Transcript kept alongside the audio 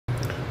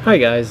Hi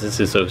guys,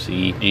 this is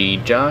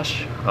OCG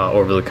Josh,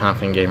 Overly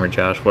Confident Gamer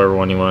Josh, whatever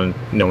one you want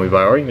to know me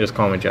by, or you can just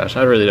call me Josh,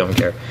 I really don't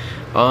care.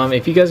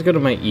 If you guys go to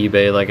my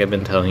eBay, like I've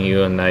been telling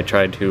you, and I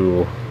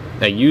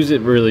use it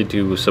really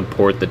to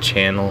support the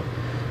channel,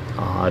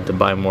 to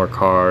buy more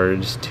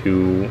cards,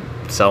 to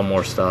sell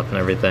more stuff and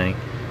everything.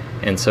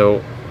 And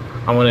so,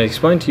 I want to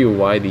explain to you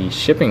why the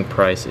shipping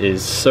price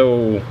is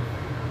so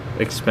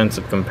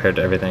expensive compared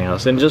to everything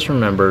else. And just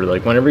remember,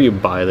 like, whenever you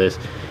buy this,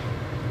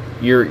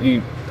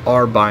 you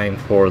are buying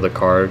for the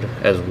card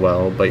as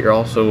well, but you're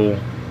also,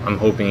 I'm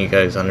hoping you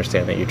guys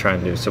understand that you're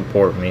trying to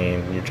support me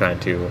and you're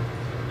trying to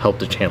help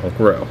the channel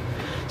grow.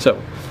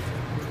 So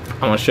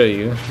I want to show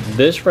you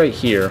this right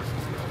here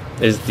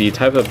is the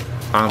type of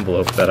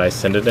envelope that I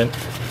send it in.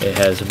 It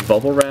has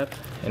bubble wrap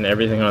and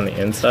everything on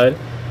the inside,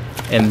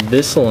 and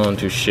this alone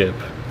to ship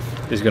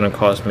is going to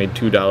cost me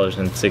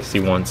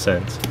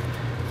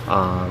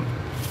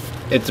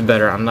 $2.61. It's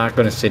better. I'm not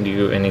going to send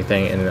you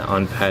anything in an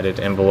unpadded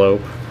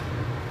envelope.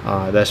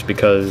 That's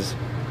because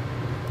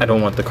I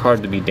don't want the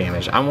card to be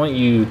damaged. I want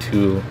you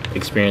to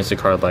experience the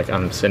card like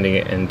I'm sending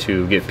it in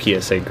to get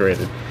PSA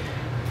graded.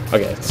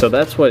 Okay, so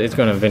that's what it's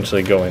going to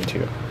eventually go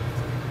into.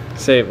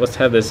 Say, let's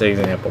have this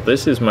example.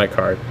 This is my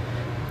card.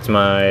 It's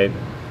my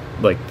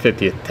like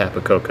 50th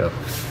Tapu Koko.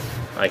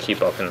 I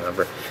keep up in the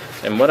number.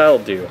 And what I'll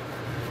do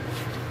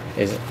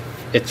is,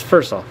 it's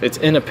first off, it's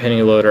in a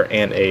penny loader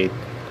and a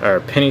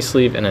penny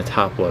sleeve and a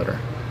top loader.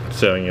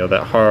 So, you know,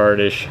 that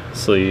hardish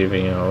sleeve,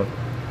 you know,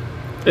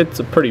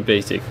 it's a pretty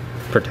basic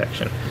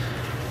protection.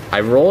 I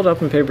roll it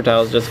up in paper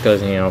towels just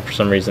because, you know, for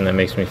some reason that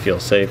makes me feel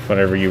safe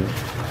whenever you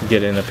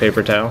get in a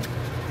paper towel.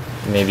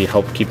 Maybe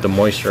help keep the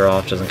moisture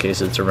off just in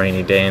case it's a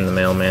rainy day and the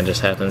mailman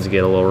just happens to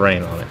get a little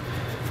rain on it.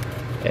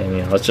 And,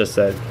 you know, it's just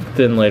that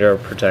thin layer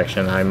of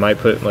protection. I might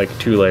put like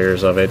 2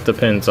 layers of it,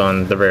 depends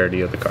on the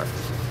rarity of the card.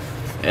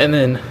 And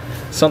then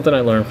something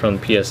I learned from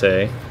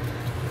PSA,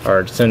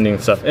 or sending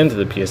stuff into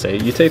the PSA,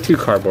 you take 2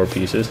 cardboard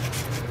pieces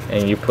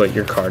and you put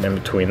your card in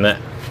between that.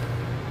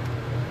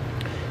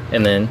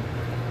 And then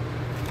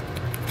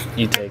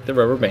you take the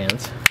rubber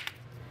bands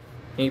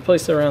and you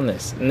place it around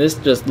this. And this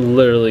just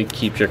literally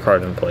keeps your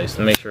card in place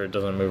to make sure it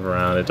doesn't move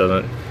around, it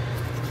doesn't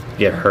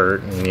get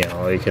hurt, and, you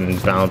know, it can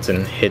bounce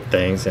and hit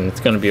things, and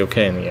it's going to be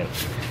okay in the end.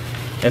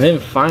 And then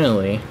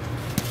finally,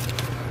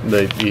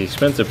 the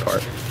expensive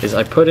part is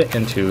I put it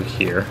into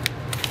here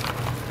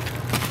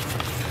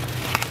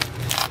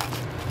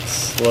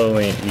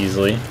slowly and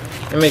easily,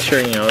 and make sure,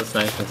 you know, it's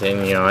nice and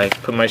thin. You know, I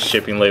put my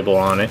shipping label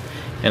on it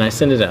and I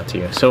send it out to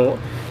you. So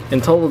in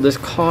total this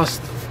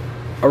cost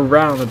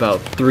around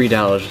about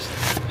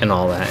 $3 and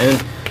all that.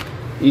 And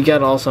you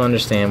gotta also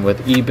understand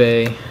with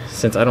eBay,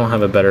 since I don't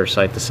have a better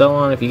site to sell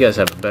on, if you guys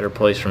have a better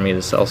place for me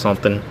to sell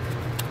something,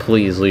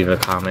 please leave a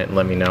comment and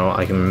let me know.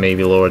 I can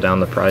maybe lower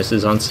down the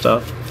prices on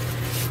stuff.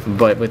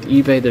 But with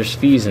eBay there's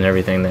fees and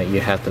everything that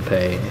you have to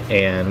pay,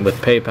 and with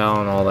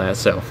PayPal and all that.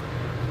 So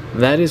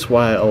that is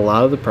why a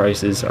lot of the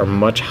prices are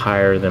much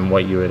higher than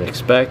what you would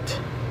expect.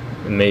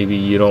 Maybe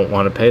you don't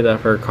want to pay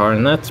that for a card,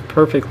 and that's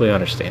perfectly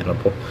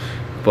understandable.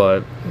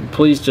 But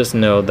please just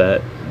know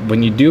that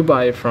when you do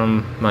buy it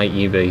from my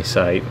eBay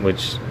site,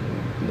 which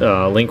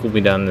link will be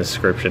down in the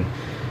description,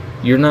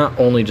 you're not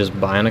only just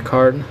buying a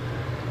card,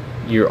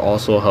 you're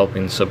also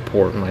helping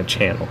support my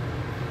channel,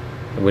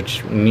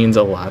 which means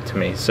a lot to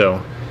me.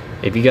 So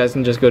if you guys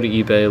can just go to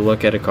eBay,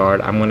 look at a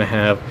card,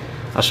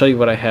 I'll show you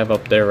what I have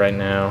up there right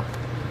now.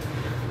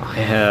 I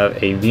have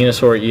a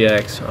Venusaur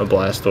EX, a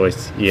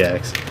Blastoise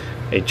EX,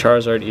 a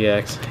Charizard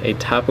EX, a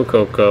Tapu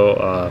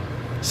Koko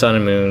Sun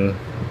and Moon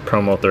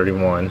Promo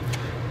 31,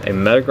 a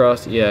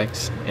Metagross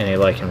EX, and a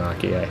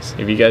Lycanroc EX.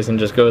 If you guys can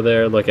just go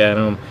there, look at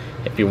them.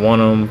 If you want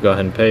them, go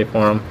ahead and pay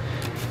for them.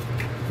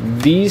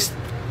 These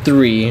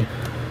 3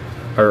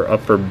 are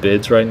up for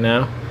bids right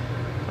now.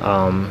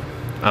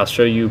 I'll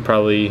show you,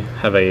 probably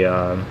have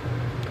a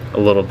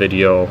little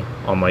video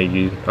on my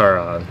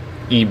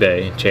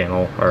eBay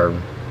channel, or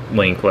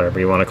link, whatever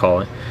you want to call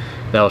it.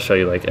 That'll show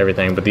you like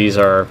everything, but these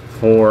are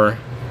for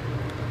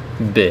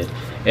bid,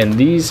 and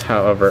these,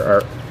 however,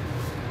 are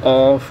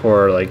all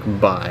for like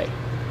buy.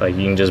 Like,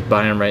 you can just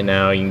buy them right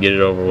now, you can get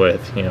it over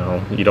with, you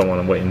know, you don't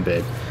want to wait and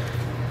bid.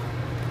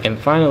 And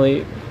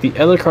finally, the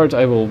other cards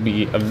I will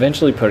be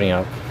eventually putting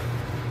up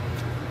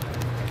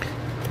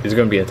is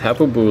going to be a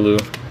Tapu Bulu.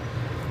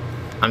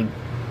 I'm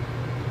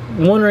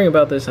wondering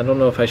about this. I don't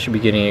know if I should be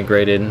getting it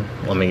graded.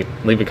 Let me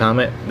leave a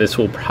comment. This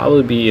will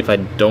probably be, if I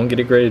don't get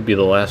it graded, be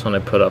the last one I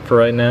put up for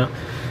right now.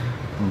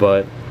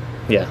 But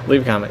yeah,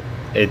 leave a comment.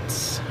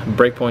 It's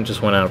Breakpoint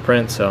just went out of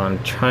print, so I'm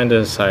trying to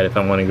decide if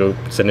I want to go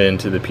send it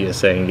into the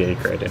PSA and get it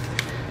graded.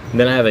 And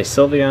then I have a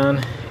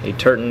Sylveon, a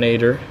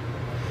Turtonator,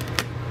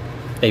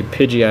 a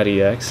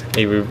Pidgeot EX,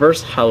 a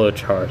Reverse Holo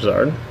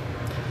Charizard.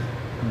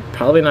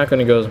 Probably not going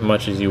to go as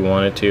much as you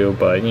want it to,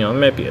 but, you know, it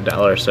might be $1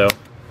 or so.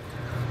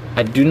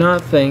 I do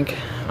not think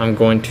I'm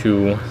going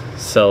to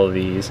sell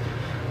these.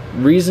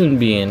 Reason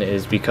being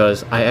is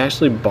because I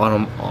actually bought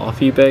them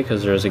off eBay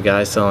because there's a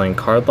guy selling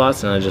card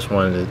lots, and I just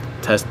wanted to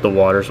test the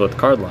waters with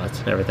card lots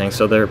and everything.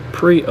 So they're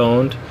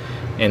pre-owned,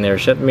 and they're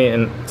shipped me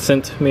and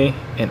sent to me,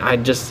 and I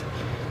just,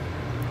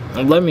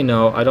 let me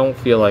know. I don't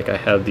feel like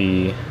it'd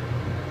be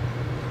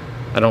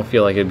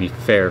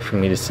fair for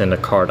me to send a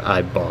card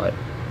I bought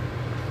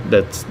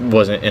that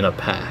wasn't in a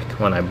pack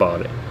when I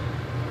bought it,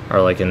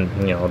 or like in,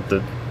 you know,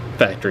 the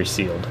factory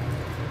sealed.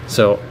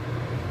 So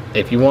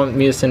if you want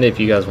me to send it, if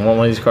you guys want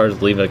one of these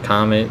cards, leave a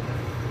comment.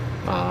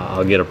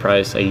 I'll get a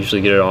price. I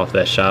usually get it off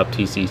that shop,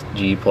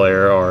 TCG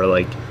Player, or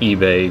like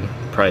eBay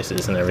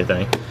prices and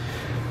everything.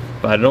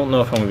 But I don't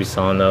know if I'm gonna be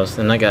selling those.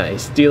 And I got a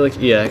Steelix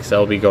EX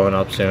that'll be going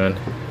up soon,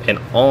 and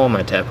all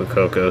my Tapu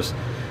Kokos,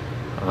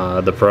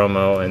 the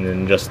promo, and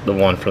then just the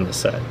one from the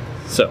set.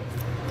 So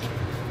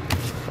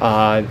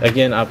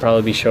again, I'll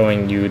probably be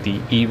showing you the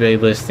eBay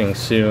listing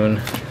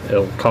soon.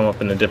 It'll come up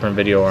in a different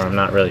video where I'm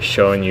not really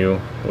showing you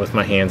with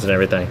my hands and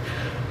everything.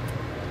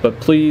 But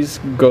please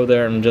go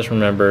there and just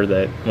remember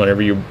that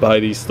whenever you buy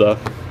these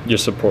stuff, you're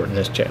supporting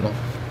this channel.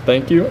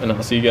 Thank you, and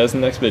I'll see you guys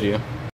in the next video.